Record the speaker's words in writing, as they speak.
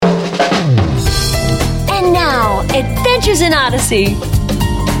adventures in Odyssey.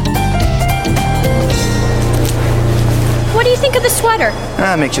 What do you think of the sweater?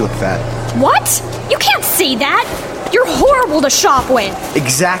 Makes you look fat. What? You can't say that. You're horrible to shop with.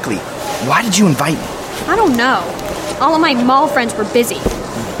 Exactly. Why did you invite me? I don't know. All of my mall friends were busy.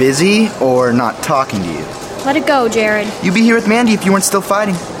 Busy or not talking to you? Let it go, Jared. You'd be here with Mandy if you weren't still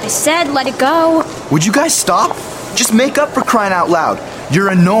fighting. I said let it go. Would you guys stop? Just make up for crying out loud. You're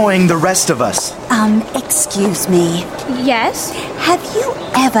annoying the rest of us. Excuse me. Yes? Have you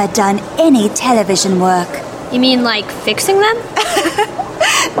ever done any television work? You mean like fixing them?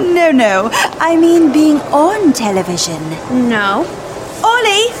 No. I mean being on television. No.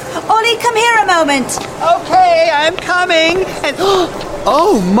 Ollie, come here a moment. Okay, I'm coming. And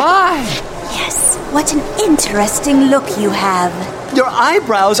oh my! Yes, what an interesting look you have. Your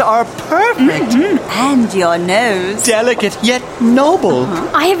eyebrows are perfect. And your nose. Delicate yet noble.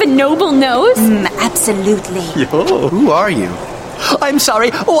 I have a noble nose? Absolutely. Yo. Who are you? I'm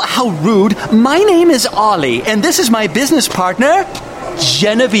sorry. Oh, how rude. My name is Ollie, and this is my business partner,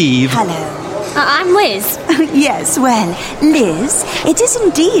 Genevieve. Hello. I'm Liz. Yes, well, Liz, it is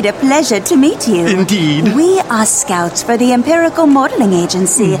indeed a pleasure to meet you. Indeed. We are scouts for the Empirical Modeling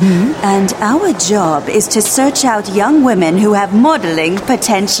Agency, and our job is to search out young women who have modeling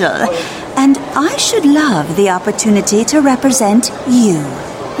potential. And I should love the opportunity to represent you.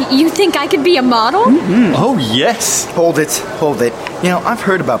 You think I could be a model? Oh, yes. Hold it. You know, I've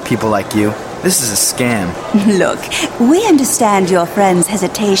heard about people like you. This is a scam. Look, we understand your friend's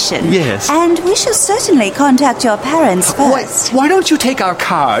hesitation. Yes. And we shall certainly contact your parents first. Why don't you take our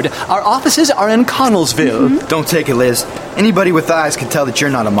card? Our offices are in Connellsville. Don't take it, Liz. Anybody with eyes can tell that you're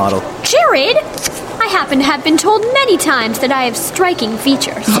not a model. Jared! I happen to have been told many times that I have striking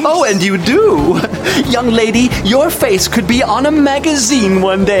features. Oh, and you do. Young lady, your face could be on a magazine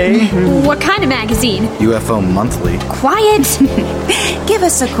one day. What kind of magazine? UFO Monthly. Quiet. Give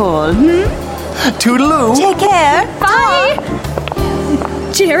us a call, Toodaloo. Take care. Bye.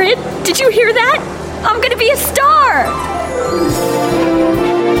 Jared, did you hear that? I'm gonna be a star.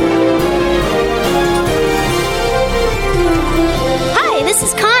 Hi, this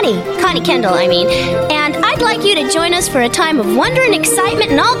is Connie Kendall, and I'd like you to join us for a time of wonder and excitement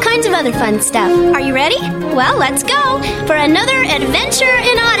and all kinds of other fun stuff. Are you ready? Well, let's go for another adventure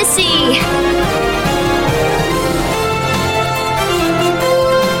in Odyssey.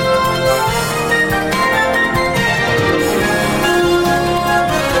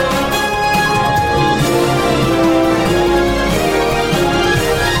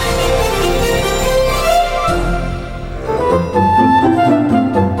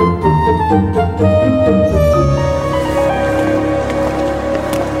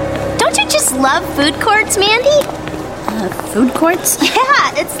 Love food courts, Mandy? Food courts?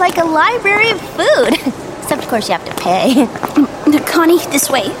 Yeah, it's like a library of food. Except, of course, you have to pay. Connie, this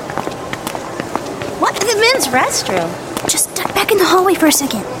way. What? The men's restroom? Just duck back in the hallway for a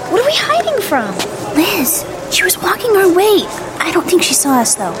second. What are we hiding from? Liz, she was walking our way. I don't think she saw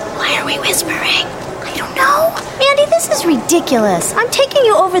us, though. Why are we whispering? I don't know. Mandy, this is ridiculous. I'm taking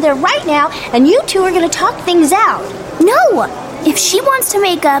you over there right now, and you two are going to talk things out. No! If she wants to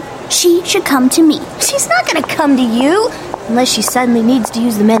make up, she should come to me. She's not going to come to you. Unless she suddenly needs to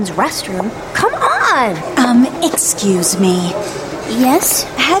use the men's restroom. Come on! Excuse me. Yes?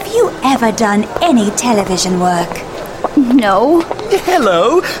 Have you ever done any television work? No.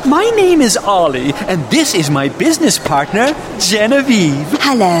 Hello, my name is Ollie, and this is my business partner, Genevieve.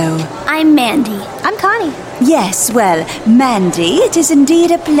 Hello. I'm Mandy. I'm Connie. Yes, well, Mandy, it is indeed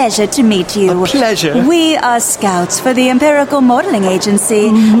a pleasure to meet you. A pleasure. We are scouts for the Empirical Modeling Agency,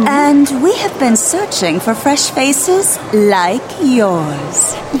 and we have been searching for fresh faces like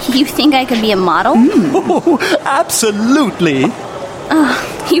yours. You think I could be a model? Oh, absolutely.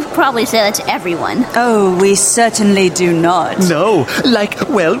 You probably say that to everyone. Oh, we certainly do not. No,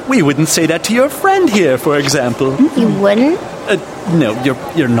 we wouldn't say that to your friend here, for example. You wouldn't? No,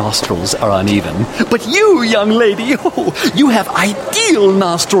 your nostrils are uneven. But you, young lady, you have ideal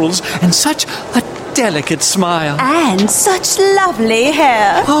nostrils and such a delicate smile. And such lovely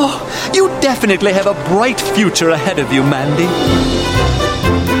hair. Oh, you definitely have a bright future ahead of you, Mandy.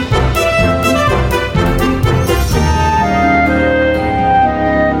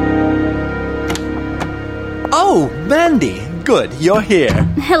 Oh, Mandy. Good, you're here.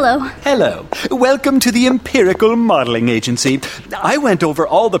 Hello. Hello. Welcome to the Empirical Modeling Agency. I went over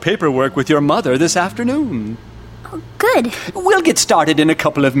all the paperwork with your mother this afternoon. Oh, good. We'll get started in a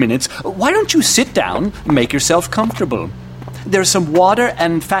couple of minutes. Why don't you sit down, make yourself comfortable? There's some water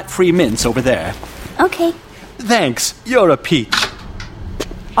and fat-free mints over there. Okay. Thanks. You're a peach.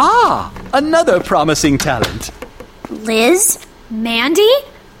 Ah, another promising talent. Liz? Mandy?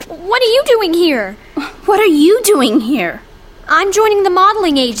 What are you doing here? What are you doing here? I'm joining the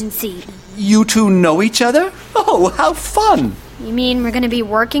modeling agency. You two know each other? Oh, how fun! You mean we're going to be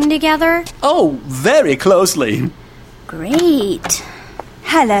working together? Oh, very closely. Great.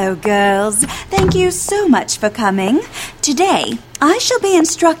 Hello, girls. Thank you so much for coming. Today, I shall be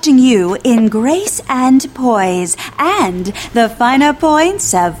instructing you in grace and poise and the finer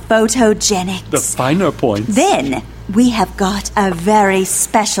points of photogenics. The finer points. Then, we have got a very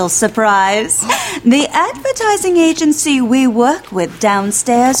special surprise. The advertising agency we work with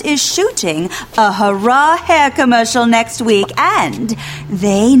downstairs is shooting a hurrah hair commercial next week, and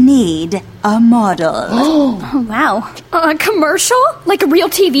they need a model. Oh, wow. A commercial? Like a real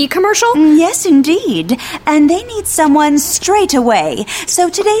TV commercial? Yes, indeed. And they need someone straight away. So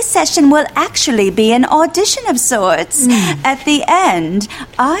today's session will actually be an audition of sorts. At the end,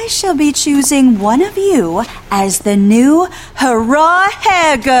 I shall be choosing one of you as the new hurrah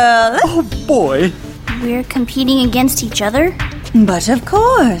hair girl. Oh, boy. We're competing against each other? But of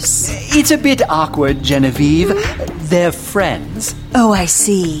course. It's a bit awkward, Genevieve. They're friends. Oh, I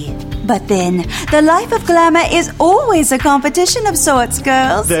see. But then, the life of glamour is always a competition of sorts,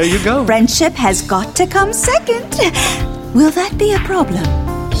 girls. There you go. Friendship has got to come second. Will that be a problem?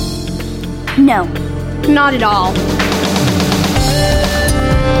 No. Not at all.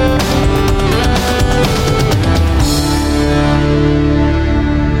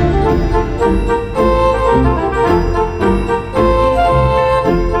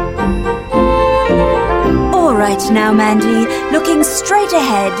 Right now, Mandy, looking straight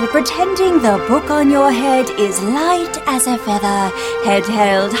ahead, pretending the book on your head is light as a feather, head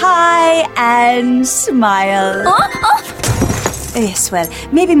held high, and smile. Yes, well,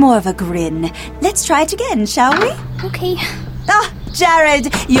 maybe more of a grin. Let's try it again, shall we? Okay. Ah,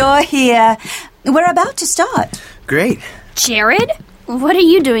 Jared, you're here. We're about to start. Great. Jared? What are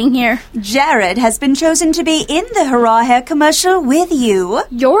you doing here? Jared has been chosen to be in the hurrah hair commercial with you.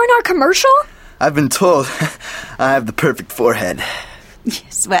 You're in our commercial? I've been told I have the perfect forehead.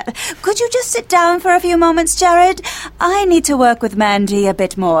 Yes, well, could you just sit down for a few moments, Jared? I need to work with Mandy a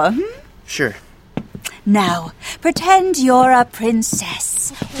bit more. Sure. Now, pretend you're a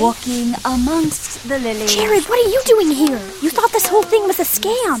princess walking amongst the lilies. Jared, what are you doing here? You thought this whole thing was a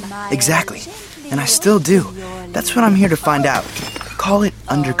scam. Exactly. And I still do. That's what I'm here to find out. Call it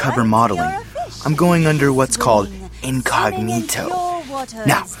undercover modeling. I'm going under what's called incognito.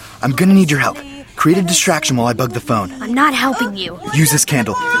 Now, I'm gonna need your help. Create a distraction while I bug the phone. I'm not helping you. Use this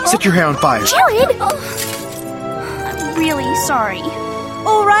candle. Set your hair on fire. Jared! I'm really sorry.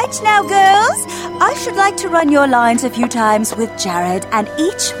 All right now, girls. I should like to run your lines a few times with Jared and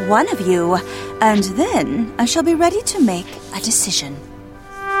each one of you. And then I shall be ready to make a decision.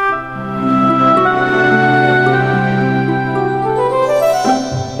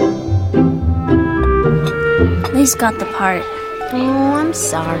 Liz got the part. Oh, I'm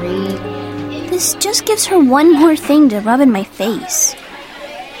sorry. This just gives her one more thing to rub in my face.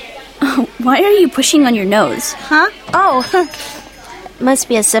 Oh, why are you pushing on your nose? Huh? Oh, must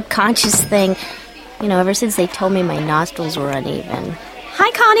be a subconscious thing. You know, ever since they told me my nostrils were uneven.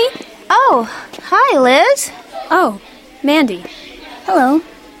 Hi, Connie. Oh, hi, Liz. Oh, Mandy. Hello.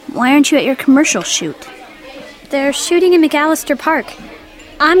 Why aren't you at your commercial shoot? They're shooting in McAllister Park.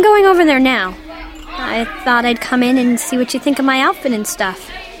 I'm going over there now. I thought I'd come in and see what you think of my outfit and stuff.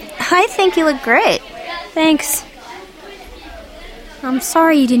 I think you look great. Thanks. I'm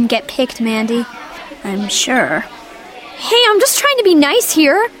sorry you didn't get picked, Mandy. I'm sure. Hey, I'm just trying to be nice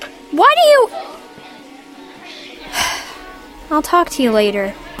here. Why do you... I'll talk to you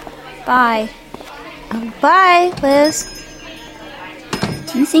later. Bye. Bye, Liz.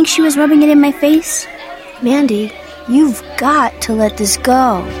 Do you think she was rubbing it in my face? Mandy, you've got to let this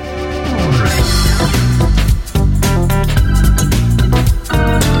go.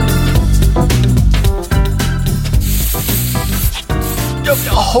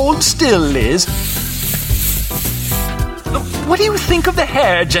 Hold still, Liz. What do you think of the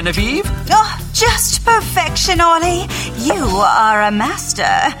hair, Genevieve? Oh, just perfection, Ollie. You are a master.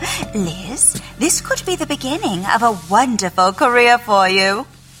 Liz, this could be the beginning of a wonderful career for you.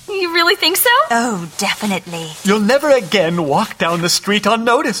 You really think so? Oh, definitely. You'll never again walk down the street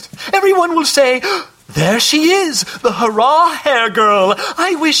unnoticed. Everyone will say, there she is, the hurrah hair girl.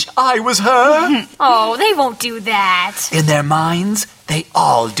 I wish I was her. Oh, they won't do that. In their minds, they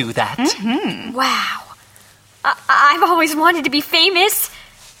all do that. Wow. I've always wanted to be famous.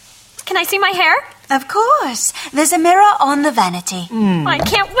 Can I see my hair? Of course. There's a mirror on the vanity. I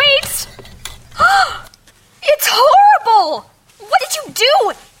can't wait. It's horrible. What did you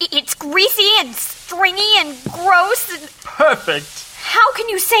do? It's greasy and stringy and gross. Perfect. How can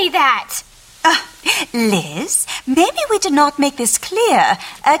you say that? Liz, maybe we did not make this clear.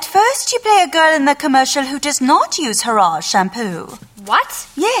 At first, you play a girl in the commercial who does not use Hurrah shampoo. What?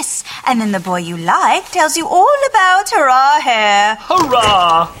 Yes, and then the boy you like tells you all about Hurrah hair.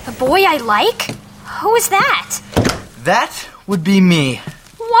 Hurrah! The boy I like? Who is that? That would be me.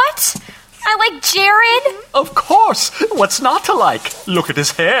 What? I like Jared? Of course. What's not to like? Look at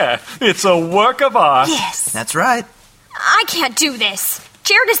his hair. It's a work of art. Yes. That's right. I can't do this.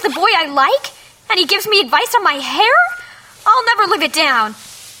 Jared is the boy I like, and he gives me advice on my hair? I'll never live it down.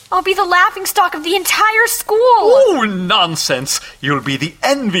 I'll be the laughingstock of the entire school. Oh, nonsense. You'll be the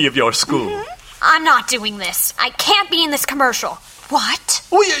envy of your school. I'm not doing this. I can't be in this commercial. What?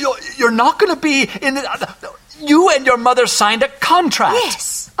 Oh, you're not going to be in the... You and your mother signed a contract.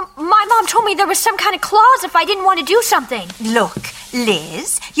 Yes. My mom told me there was some kind of clause if I didn't want to do something. Look,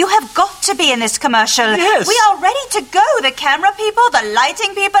 Liz, you have got to be in this commercial. Yes. We are ready to go. The camera people, the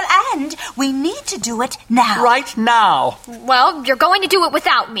lighting people, and we need to do it now. Right now. Well, you're going to do it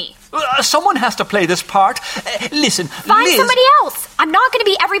without me. Someone has to play this part. Listen, Find Liz... somebody else. I'm not going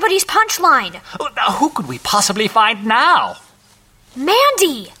to be everybody's punchline. Who could we possibly find now?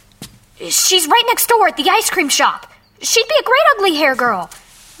 Mandy. She's right next door at the ice cream shop. She'd be a great ugly hair girl.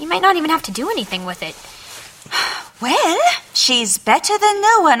 You might not even have to do anything with it. Well, she's better than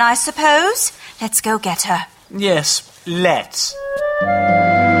no one, I suppose. Let's go get her. Yes, let's.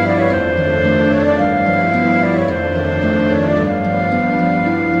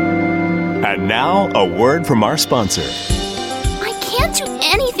 And now, a word from our sponsor. I can't do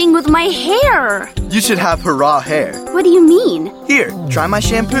anything with my hair. You should have Hurrah hair. What do you mean? Here, try my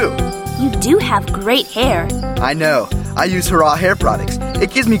shampoo. You do have great hair. I know. I use Hurrah hair products. It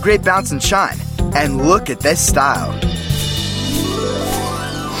gives me great bounce and shine. And look at this style.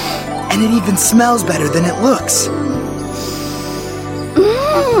 And it even smells better than it looks.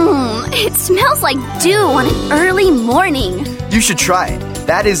 It smells like dew on an early morning. You should try it.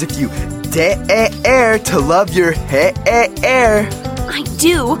 That is if you dare to love your hair. I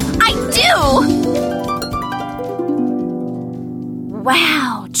do.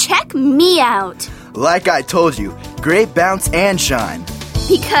 Wow, check me out. Like I told you, great bounce and shine.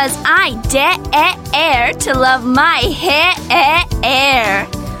 Because I dare to love my hair.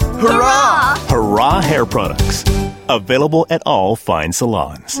 Hurrah! Hurrah Hair Products. Available at all fine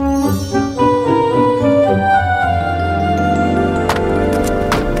salons.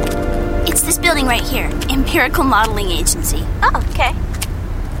 It's this building right here, Empirical Modeling Agency. Oh, okay.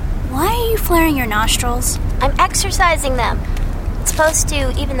 Why are you flaring your nostrils? I'm exercising them. It's supposed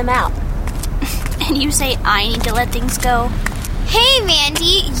to even them out. And you say I need to let things go? Hey,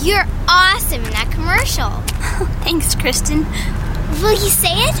 Mandy, you're awesome in that commercial. Thanks, Kristen. Will you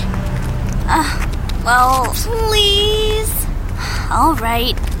say it? Well, Please. all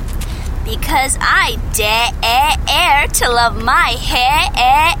right. Because I dare to love my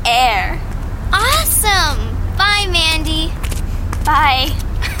hair. Awesome. Bye, Mandy. Bye.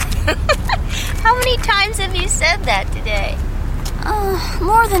 How many times have you said that today?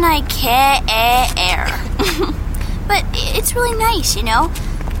 More than I care. But it's really nice, you know?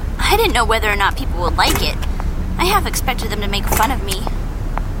 I didn't know whether or not people would like it. I half expected them to make fun of me.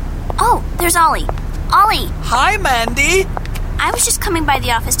 Oh, there's Ollie. Ollie! Hi, Mandy. I was just coming by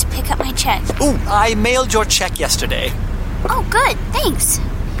the office to pick up my check. Oh, I mailed your check yesterday. Oh, good. Thanks.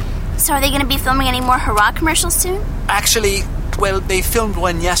 So are they going to be filming any more Hurrah commercials soon? Actually, well, they filmed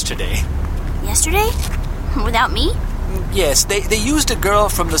one yesterday. Yesterday? Without me? Yes, they used a girl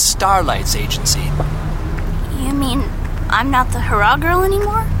from the Starlights agency. You mean I'm not the Hurrah girl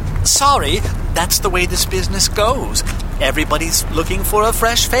anymore? Sorry, that's the way this business goes. Everybody's looking for a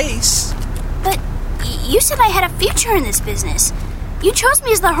fresh face. But you said I had a future in this business. You chose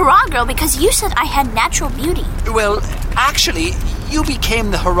me as the Hurrah girl because you said I had natural beauty. Well, actually, you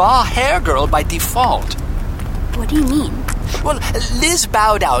became the Hurrah hair girl by default. What do you mean? Well, Liz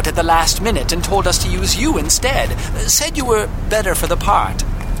bowed out at the last minute and told us to use you instead. Said you were better for the part.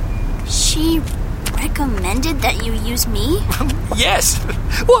 She recommended that you use me? Yes.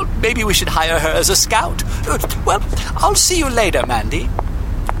 Well, maybe we should hire her as a scout. Well, I'll see you later, Mandy.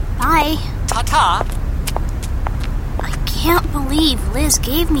 Bye. Ta-ta. I can't believe Liz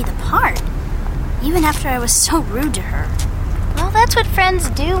gave me the part, even after I was so rude to her. Well, that's what friends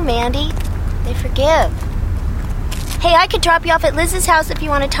do, Mandy. They forgive. Hey, I could drop you off at Liz's house if you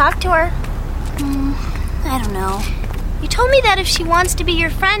want to talk to her. I don't know. You told me that if she wants to be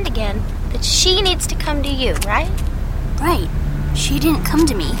your friend again, that she needs to come to you, right? Right. She didn't come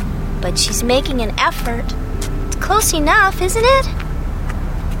to me. But she's making an effort. It's close enough, isn't it?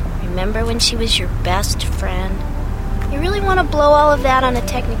 Remember when she was your best friend? You really want to blow all of that on a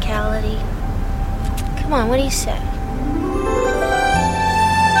technicality? Come on, what do you say?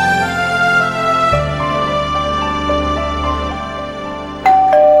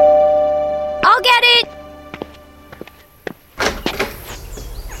 I'll get it!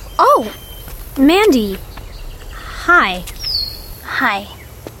 Oh, Mandy. Hi. Hi.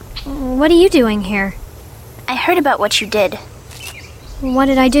 What are you doing here? I heard about what you did. What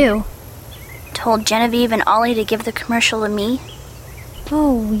did I do? Told Genevieve and Ollie to give the commercial to me.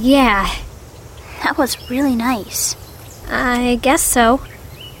 Oh, yeah. That was really nice. I guess so.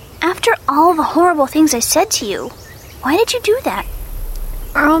 After all the horrible things I said to you, why did you do that?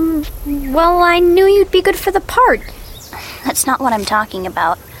 Well, I knew you'd be good for the part. That's not what I'm talking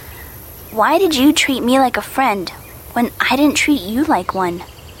about. Why did you treat me like a friend when I didn't treat you like one?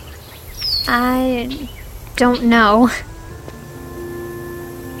 I don't know.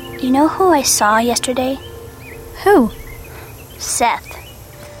 You know who I saw yesterday? Who? Seth.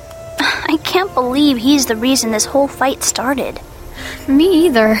 I can't believe he's the reason this whole fight started. Me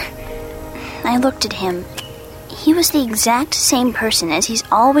either. I looked at him. He was the exact same person as he's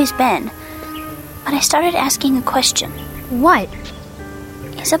always been. But I started asking a question. What?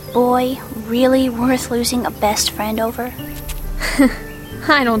 Is a boy really worth losing a best friend over?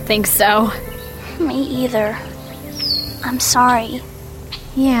 I don't think so. Me either. I'm sorry.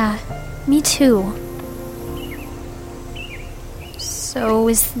 Yeah, me too. So,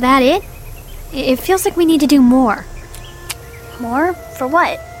 is that it? It feels like we need to do more. More? For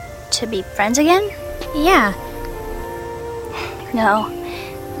what? To be friends again? Yeah. No.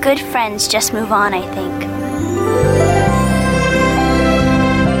 Good friends just move on, I think.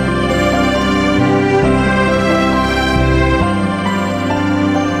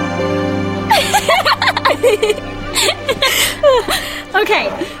 Okay,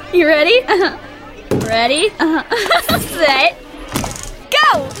 you ready? Ready? Set.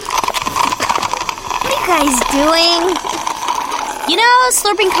 Go! What are you guys doing? You know,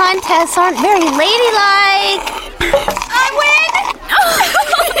 slurping contests aren't very ladylike. I win!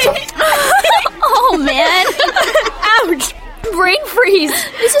 Oh, man. Ouch! Brain freeze!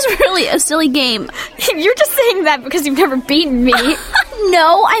 This is really a silly game. You're just saying that because you've never beaten me.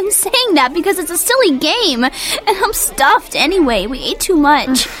 No, I'm saying that because it's a silly game. And I'm stuffed anyway. We ate too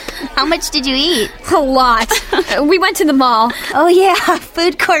much. How much did you eat? A lot. We went to the mall. Oh yeah,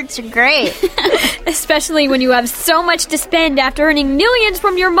 food courts are great. Especially when you have so much to spend after earning millions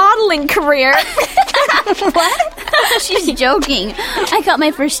from your modeling career. What? She's joking. I got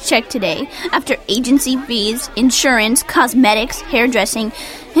my first check today. After agency fees, insurance, cosmetics, hairdressing,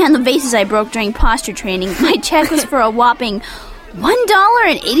 and the vases I broke during posture training, my check was for a whopping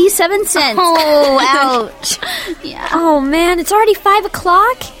 $1.87. Oh, ouch. Yeah. Oh man, it's already 5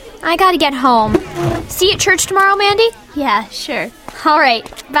 o'clock? I gotta get home. See you at church tomorrow, Mandy? Yeah, sure. All right,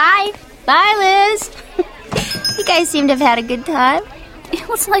 bye. Bye, Liz. You guys seem to have had a good time. It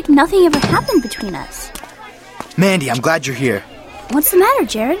was like nothing ever happened between us. Mandy, I'm glad you're here. What's the matter,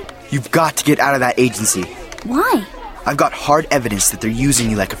 Jared? You've got to get out of that agency. Why? I've got hard evidence that they're using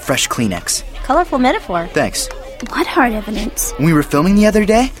you like a fresh Kleenex. Colorful metaphor. Thanks. What hard evidence? When we were filming the other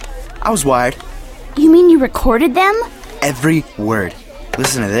day, I was wired. You mean you recorded them? Every word.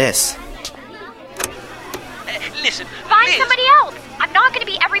 Listen to this. Listen, Find Liz. somebody else. I'm not gonna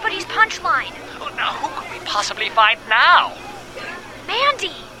be everybody's punchline. Oh, now, who could we possibly find now?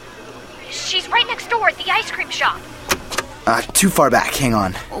 Mandy! She's right next door at the ice cream shop. Too far back. Hang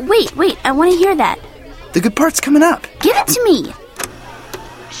on. Wait, I want to hear that. The good part's coming up. Give it to me.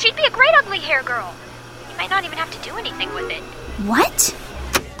 She'd be a great ugly hair girl. You might not even have to do anything with it. What?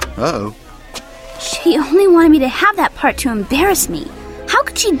 Uh-oh. She only wanted me to have that part to embarrass me. How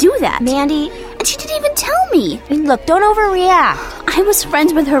could she do that? Mandy, And she didn't even tell me. look, don't overreact. I was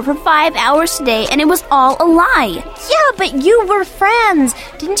friends with her for 5 hours today, and it was all a lie. Yeah, but you were friends.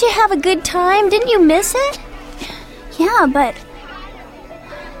 Didn't you have a good time? Didn't you miss it? Yeah, but...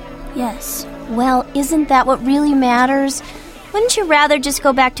 Yes. Well, isn't that what really matters? Wouldn't you rather just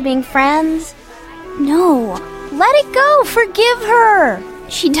go back to being friends? No. Let it go. Forgive her.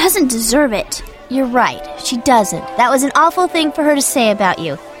 She doesn't deserve it. You're right. She doesn't. That was an awful thing for her to say about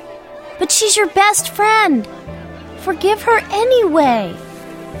you. But she's your best friend. Forgive her anyway.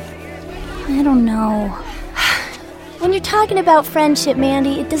 I don't know. When you're talking about friendship,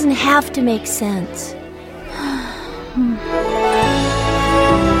 Mandy, it doesn't have to make sense.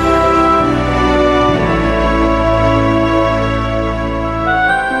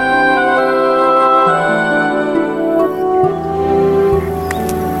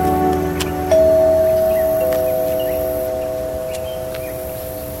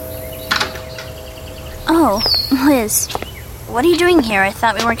 Oh, Liz, what are you doing here? I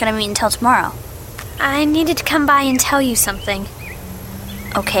thought we weren't going to meet until tomorrow. I needed to come by and tell you something.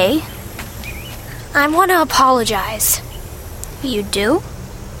 Okay. I want to apologize. You do?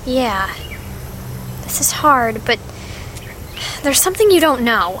 Yeah. This is hard, but there's something you don't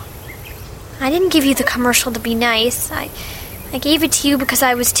know. I didn't give you the commercial to be nice. I gave it to you because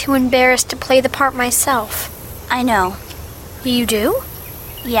I was too embarrassed to play the part myself. I know. You do?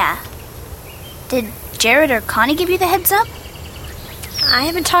 Yeah. Did Jared or Connie give you the heads up? I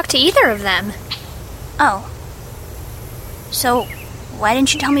haven't talked to either of them. Oh. So, why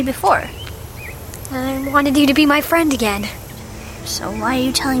didn't you tell me before? I wanted you to be my friend again. So why are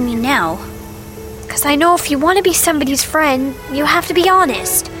you telling me now? Because I know if you want to be somebody's friend, you have to be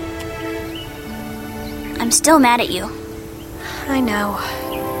honest. I'm still mad at you. I know.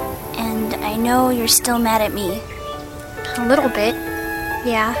 And I know you're still mad at me. A little bit.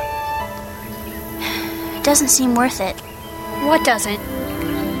 Yeah. It doesn't seem worth it. What doesn't?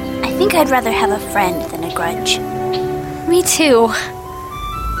 I think I'd rather have a friend than a grudge. Me too.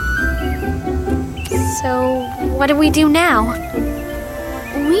 So, what do we do now?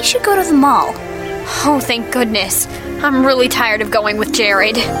 We should go to the mall. Oh, thank goodness. I'm really tired of going with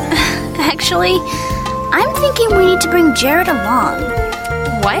Jared. Actually, I'm thinking we need to bring Jared along.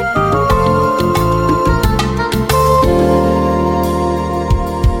 What?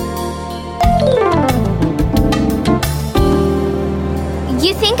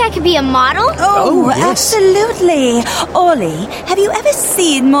 You think I could be a model? Oh, yes. Absolutely. Ollie, have you ever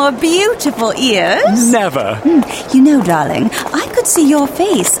seen more beautiful ears? Never. You know, darling, I could see your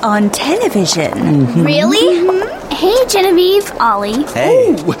face on television. Really? Hey, Genevieve, Ollie.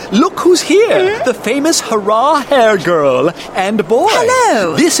 Hey. Oh, look who's here. The famous hurrah hair girl and boy.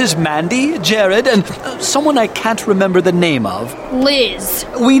 Hello. This is Mandy, Jared, and someone I can't remember the name of. Liz.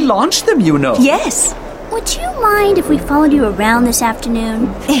 We launched them, you know. Yes. Would you mind if we followed you around this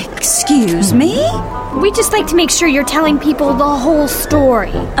afternoon? Excuse me? We just like to make sure you're telling people the whole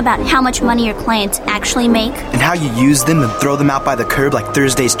story. About how much money your clients actually make? And how you use them and throw them out by the curb like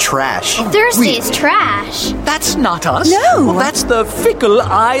Thursday's trash. Thursday's trash. That's not us. No. Well, that's the fickle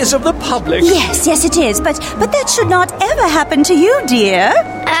eyes of the public. Yes, it is. But that should not ever happen to you, dear.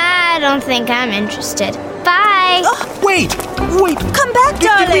 I don't think I'm interested. Bye. Wait. Come back,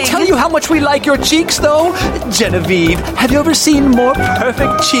 darling. Did we tell you how much we like your cheeks, though? Genevieve, have you ever seen more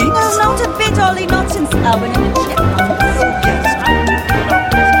perfect cheeks? Well, not a bit, Ollie. Not since Alvin and the Chipmunks.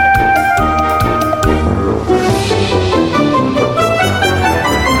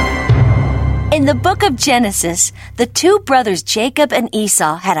 In the book of Genesis, the two brothers Jacob and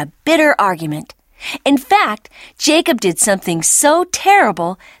Esau had a bitter argument. In fact, Jacob did something so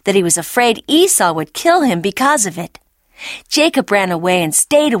terrible that he was afraid Esau would kill him because of it. Jacob ran away and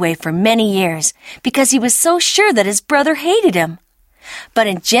stayed away for many years because he was so sure that his brother hated him. But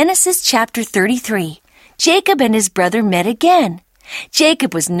in Genesis chapter 33, Jacob and his brother met again.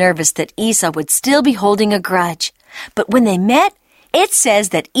 Jacob was nervous that Esau would still be holding a grudge. But when they met, it says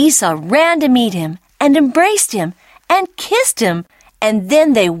that Esau ran to meet him and embraced him and kissed him, and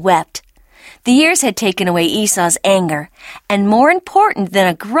then they wept. The years had taken away Esau's anger, and more important than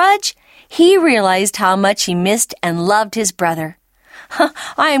a grudge, he realized how much he missed and loved his brother.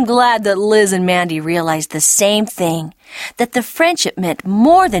 I am glad that Liz and Mandy realized the same thing, that the friendship meant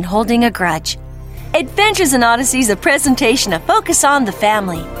more than holding a grudge. Adventures in Odyssey is a presentation of Focus on the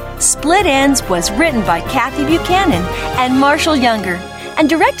Family. Split Ends was written by Kathy Buchanan and Marshall Younger, and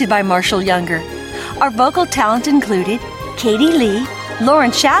directed by Marshall Younger. Our vocal talent included Katie Lee,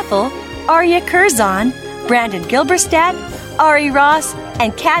 Lauren Schaffel, Arya Curzon, Brandon Gilberstadt, Ari Ross,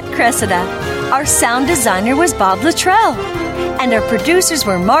 and Kat Cressida. Our sound designer was Bob Luttrell. And our producers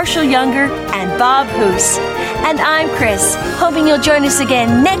were Marshall Younger and Bob Hoos. And I'm Chris, hoping you'll join us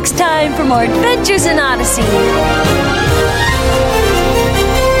again next time for more Adventures in Odyssey.